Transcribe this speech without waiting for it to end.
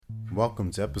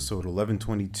welcome to episode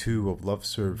 1122 of Love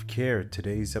Serve Care.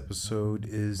 Today's episode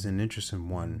is an interesting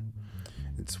one.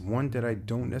 It's one that I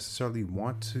don't necessarily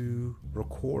want to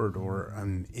record, or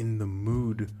I'm in the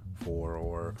mood for,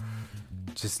 or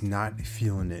just not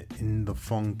feeling it, in the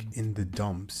funk, in the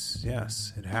dumps.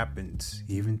 Yes, it happens,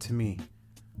 even to me,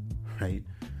 right?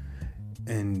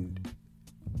 And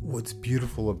what's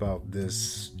beautiful about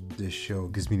this show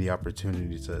gives me the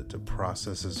opportunity to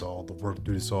process this all, to work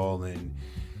through this all, and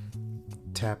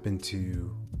tap into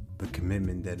the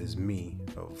commitment that is me,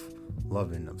 of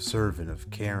loving, of serving, of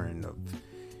caring, of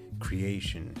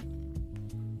creation.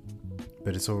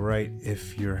 But it's alright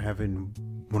if you're having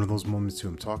one of those moments too.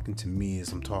 I'm talking to me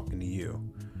as I'm talking to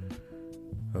you,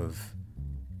 of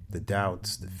the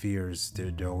doubts, the fears.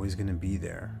 They're always going to be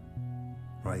there,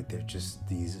 right? They're just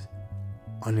these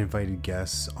uninvited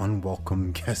guests,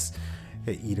 unwelcome guests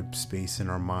that eat up space in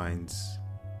our minds.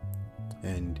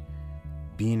 And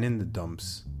being in the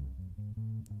dumps,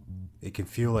 it can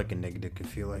feel like a negative. It can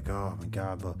feel like, oh my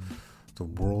God, the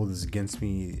world is against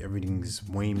me. Everything's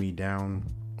weighing me down.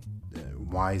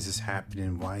 Why is this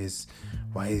happening? Why is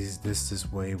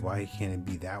this way? Why can't it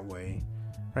be that way?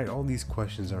 Right? All these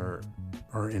questions are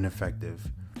ineffective.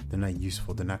 They're not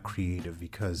useful. They're not creative,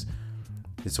 because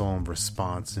it's all in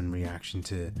response and reaction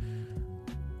to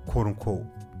quote unquote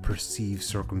perceived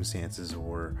circumstances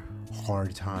or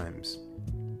hard times.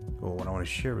 Well, what I want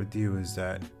to share with you is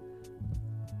that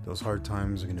those hard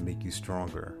times are going to make you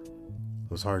stronger.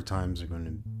 Those hard times are going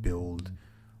to build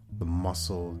the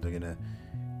muscle. They're going to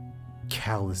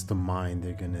callous the mind.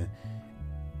 They're going to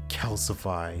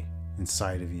calcify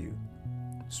inside of you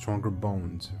stronger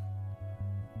bones.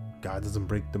 God doesn't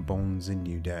break the bones in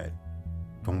you that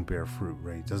don't bear fruit,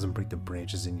 right? It doesn't break the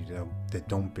branches in you that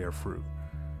don't bear fruit.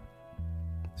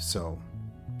 So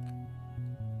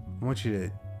I want you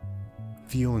to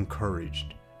feel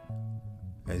encouraged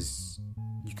as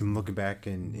you can look back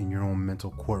in your own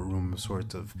mental courtroom of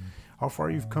sorts of how far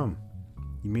you've come.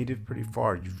 You made it pretty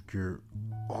far. You're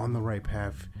on the right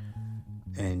path.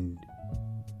 And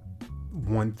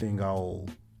one thing I'll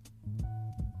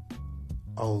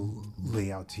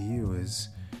lay out to you is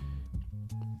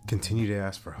continue to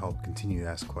ask for help. Continue to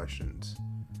ask questions.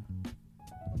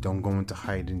 Don't go into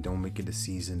hiding. Don't make it a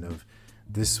season of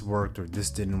this worked or this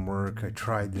didn't work. I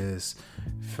tried this,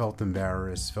 felt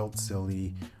embarrassed, felt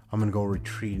silly. I'm going to go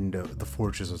retreat into the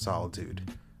fortress of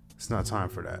solitude. It's not time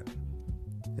for that.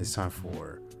 It's time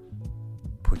for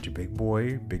put your big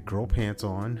boy, big girl pants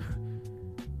on,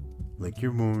 lick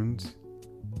your wounds,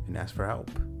 and ask for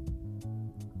help.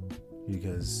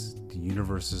 Because the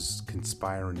universe is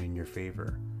conspiring in your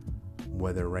favor,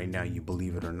 whether right now you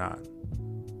believe it or not.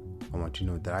 I want you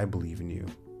to know that I believe in you.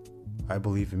 I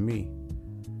believe in me.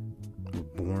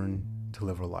 We're born to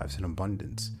live our lives in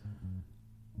abundance.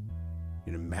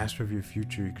 You're the master of your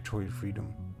future. You control your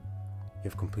freedom. You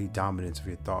have complete dominance of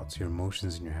your thoughts, your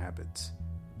emotions, and your habits.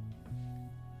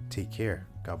 Take care.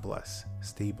 God bless.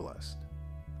 Stay blessed.